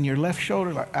ailment in your left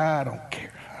shoulder. Like, I don't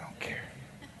care.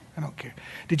 I don't care.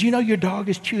 Did you know your dog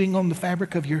is chewing on the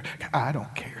fabric of your... I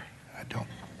don't care. I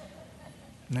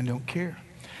don't care.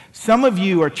 Some of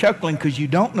you are chuckling because you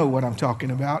don't know what I'm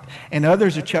talking about, and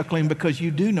others are chuckling because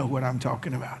you do know what I'm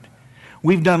talking about.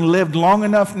 We've lived long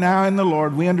enough now in the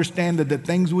Lord. We understand that the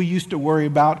things we used to worry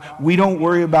about, we don't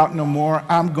worry about no more.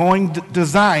 I'm going to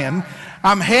Zion.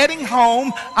 I'm heading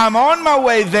home. I'm on my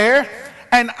way there,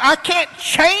 and I can't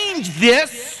change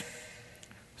this.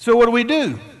 So what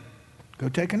do? Go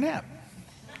take a nap.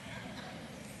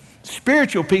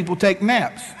 Spiritual people take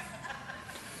naps.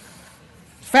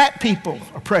 Fat people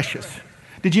are precious.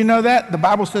 Did you know that? The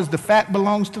Bible says the fat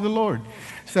belongs to the Lord.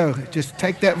 So just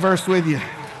take that verse with you.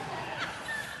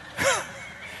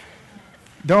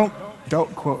 Don't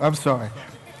quote. I'm sorry.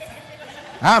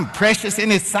 I'm precious in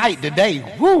His sight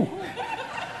today. Woo!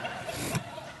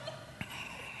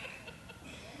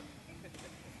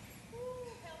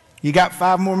 You got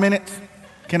 5 more minutes?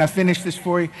 Can I finish this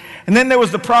for you? And then there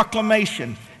was the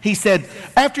proclamation. He said,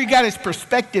 after he got his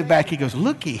perspective back, he goes,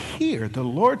 looky here, the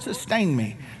Lord sustained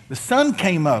me. The sun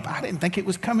came up. I didn't think it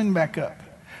was coming back up.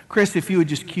 Chris, if you would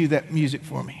just cue that music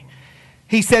for me.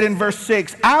 He said in verse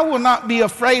 6, I will not be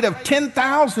afraid of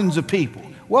 10,000s of people.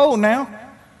 Whoa, now.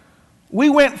 We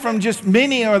went from just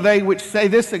many are they which say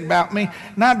this about me.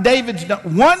 Now David's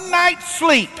done 1 night's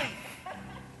sleep.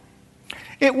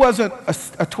 It wasn't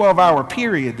a 12-hour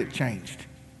period that changed.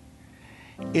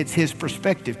 It's his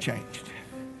perspective changed.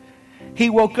 He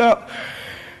woke up.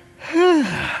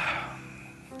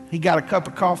 He got a cup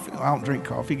of coffee. I don't drink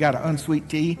coffee. He got an unsweet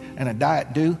tea and a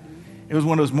Diet Dew. It was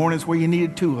one of those mornings where you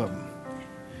needed 2 of them.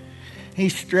 He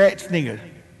stretched and he goes.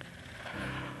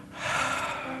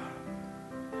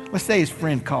 Let's say his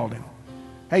friend called him.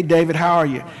 Hey, David, how are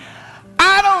you?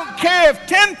 I don't care if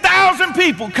 10,000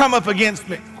 people come up against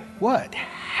me. What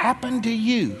happened to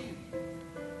you?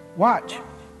 Watch.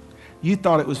 You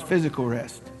thought it was physical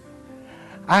rest.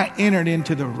 I entered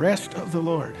into the rest of the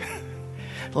Lord.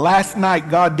 Last night,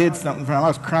 God did something for him. I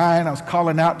was crying. I was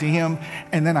calling out to him.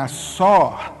 And then I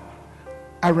saw.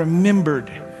 I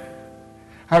remembered.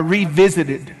 I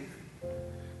revisited.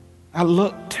 I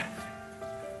looked.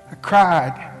 I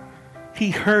cried. He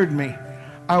heard me.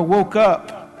 I woke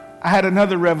up. I had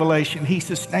another revelation. He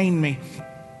sustained me.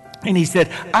 And he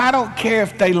said, I don't care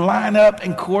if they line up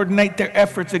and coordinate their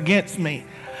efforts against me.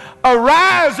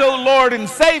 Arise, O Lord, and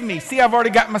save me. See, I've already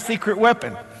got my secret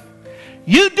weapon.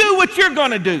 You do what you're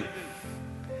going to do.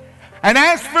 And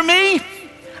as for me,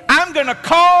 I'm going to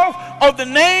call on the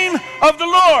name of the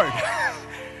Lord.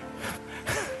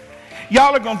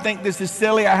 Y'all are going to think this is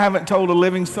silly. I haven't told a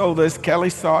living soul this.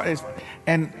 Kelly saw it.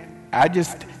 And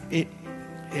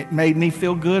it made me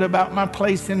feel good about my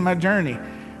place in my journey.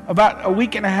 About a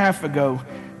week and a half ago,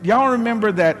 do y'all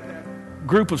remember that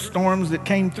group of storms that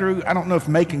came through? I don't know if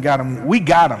Macon got them. We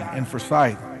got them in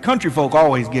Forsyth. Country folk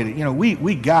always get it. You know,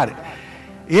 we got it.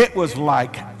 It was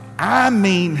like, I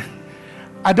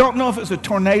don't know if it's a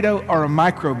tornado or a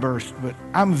microburst, but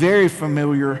I'm very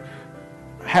familiar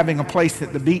having a place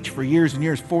at the beach for years and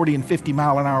years, 40 and 50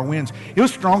 mile an hour winds. It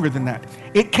was stronger than that.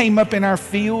 It came up in our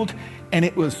field and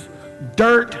it was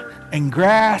dirt and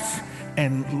grass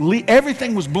and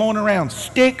everything was blowing around.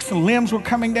 Sticks and limbs were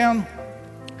coming down.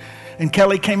 And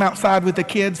Kelly came outside with the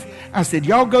kids. I said,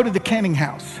 y'all go to the canning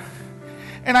house.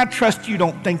 And I trust you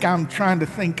don't think I'm trying to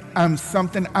think I'm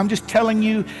something. I'm just telling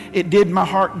you it did my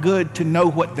heart good to know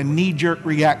what the knee-jerk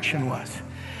reaction was.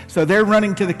 So they're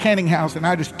running to the canning house, and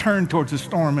I just turned towards the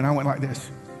storm, and I went like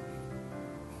this.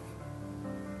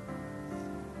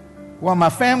 While my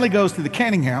family goes to the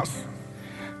canning house,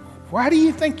 why do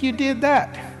you think you did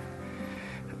that?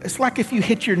 It's like if you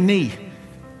hit your knee,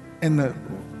 and the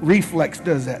reflex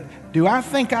does that. Do I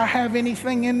think I have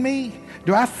anything in me?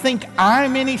 Do I think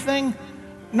I'm anything?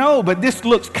 No, but this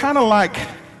looks kind of like,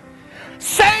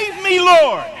 save me,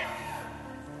 Lord.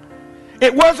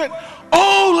 It wasn't,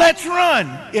 oh, let's run.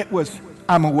 It was,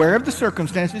 I'm aware of the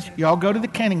circumstances. Y'all go to the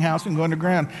canning house and go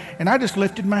underground. And I just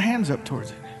lifted my hands up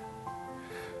towards it.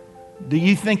 Do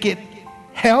you think it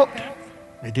helped?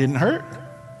 It didn't hurt.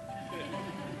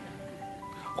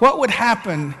 What would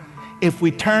happen if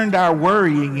we turned our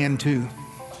worrying into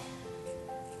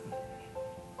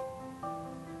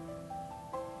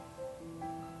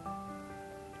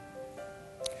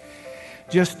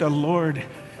just a Lord,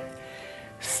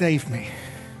 save me?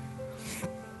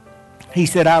 He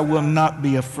said, I will not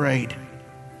be afraid.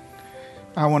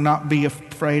 I will not be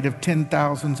afraid of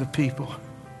 10,000s of people.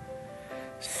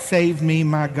 Save me,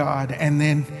 my God. And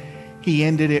then he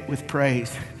ended it with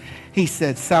praise. He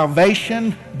said,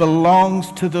 salvation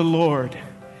belongs to the Lord,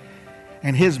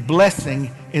 and his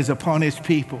blessing is upon his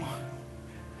people.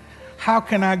 How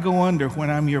can I go under when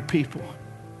I'm your people?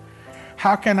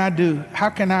 How can I do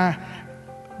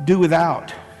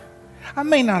without? I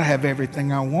may not have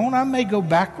everything I want. I may go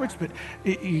backwards, but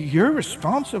you're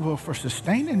responsible for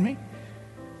sustaining me.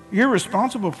 You're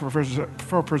responsible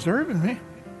for preserving me.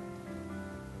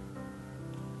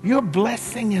 Your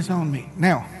blessing is on me.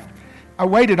 Now, I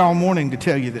waited all morning to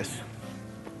tell you this.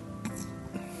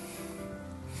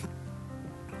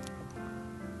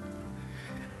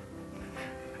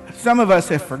 Some of us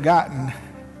have forgotten,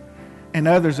 and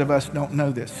others of us don't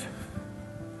know this.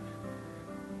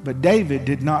 But David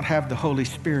did not have the Holy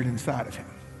Spirit inside of him.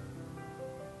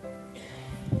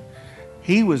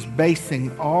 He was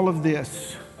basing all of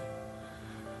this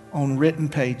on written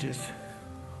pages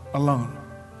alone.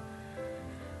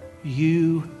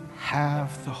 You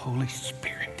have the Holy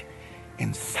Spirit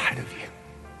inside of you,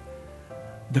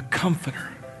 the Comforter.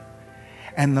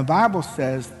 And the Bible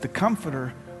says the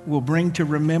Comforter will bring to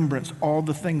remembrance all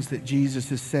the things that Jesus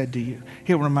has said to you.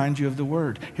 He'll remind you of the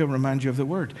Word. He'll remind you of the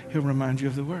Word. He'll remind you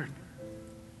of the Word.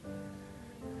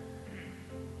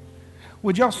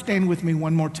 Would y'all stand with me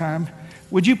one more time?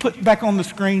 Would you put back on the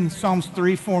screen Psalms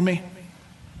 3 for me?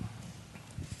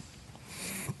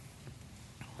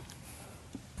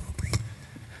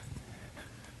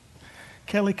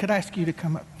 Kelly, could I ask you to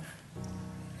come up?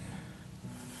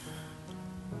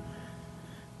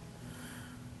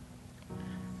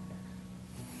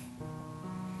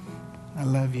 I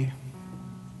love you.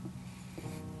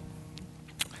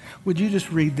 Would you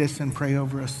just read this and pray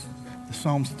over us? The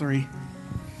Psalms 3.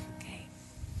 Okay.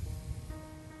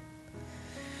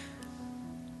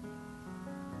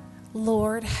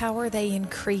 Lord, how are they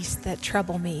increased that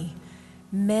trouble me?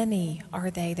 Many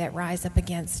are they that rise up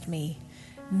against me.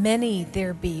 Many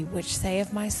there be which say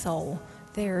of my soul,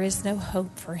 there is no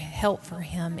help for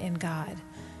him in God.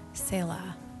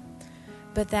 Selah.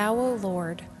 But thou, O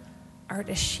Lord, art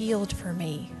a shield for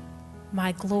me,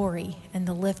 my glory and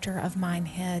the lifter of mine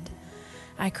head.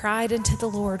 I cried unto the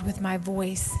Lord with my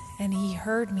voice, and he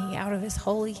heard me out of his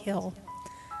holy hill.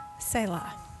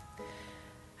 Selah.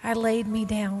 I laid me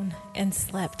down and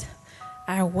slept.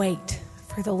 I awaked,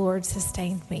 for the Lord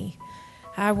sustained me.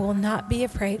 I will not be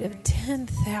afraid of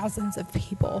 10,000s of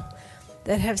people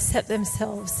that have set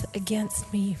themselves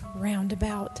against me round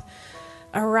about.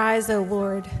 Arise, O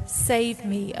Lord, save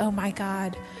me, O my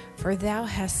God, for thou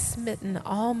hast smitten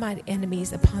all mine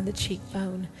enemies upon the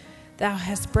cheekbone. Thou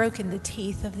hast broken the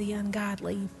teeth of the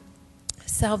ungodly.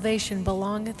 Salvation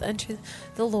belongeth unto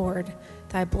the Lord.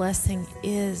 Thy blessing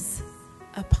is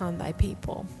upon thy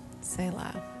people.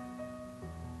 Selah.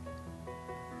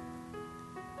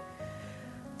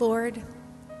 Lord,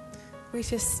 we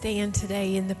just stand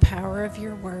today in the power of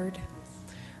your word.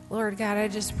 Lord God, I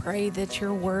just pray that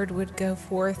your word would go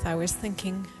forth. I was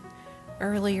thinking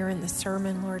earlier in the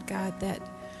sermon, Lord God, that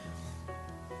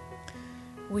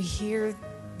we hear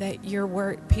that your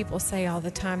word, people say all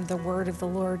the time, the word of the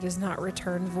Lord does not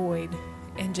return void.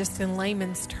 And just in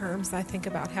layman's terms, I think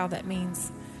about how that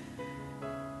means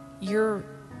your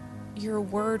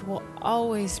word will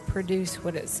always produce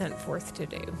what it's sent forth to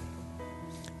do.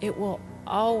 It will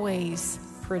always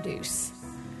produce.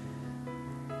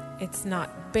 It's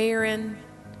not barren.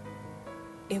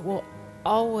 It will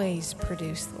always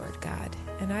produce, Lord God.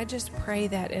 And I just pray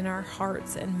that in our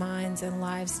hearts and minds and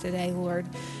lives today, Lord,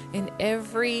 in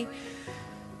every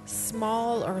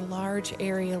small or large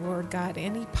area, Lord God,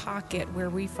 any pocket where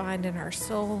we find in our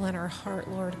soul and our heart,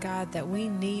 Lord God, that we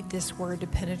need this word to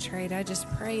penetrate. I just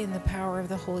pray in the power of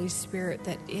the Holy Spirit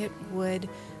that it would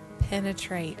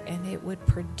penetrate and it would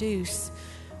produce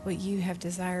what you have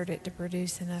desired it to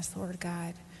produce in us, Lord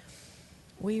God.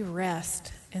 We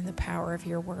rest in the power of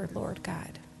your word, Lord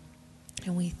God.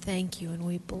 And we thank you and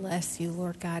we bless you,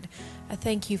 Lord God. I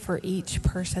thank you for each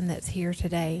person that's here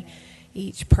today,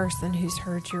 each person who's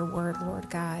heard your word, Lord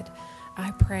God.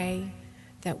 I pray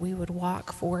that we would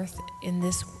walk forth in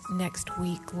this next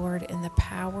week, Lord, in the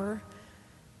power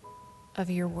of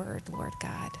your word, Lord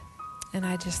God. And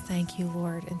I just thank you,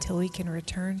 Lord, until we can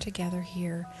return together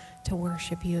here to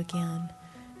worship you again.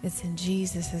 It's in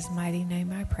Jesus' mighty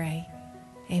name I pray.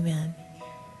 Amen.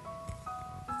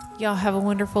 Y'all have a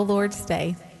wonderful Lord's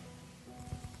Day.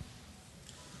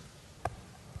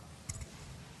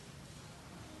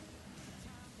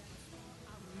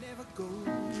 I'll never go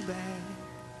back.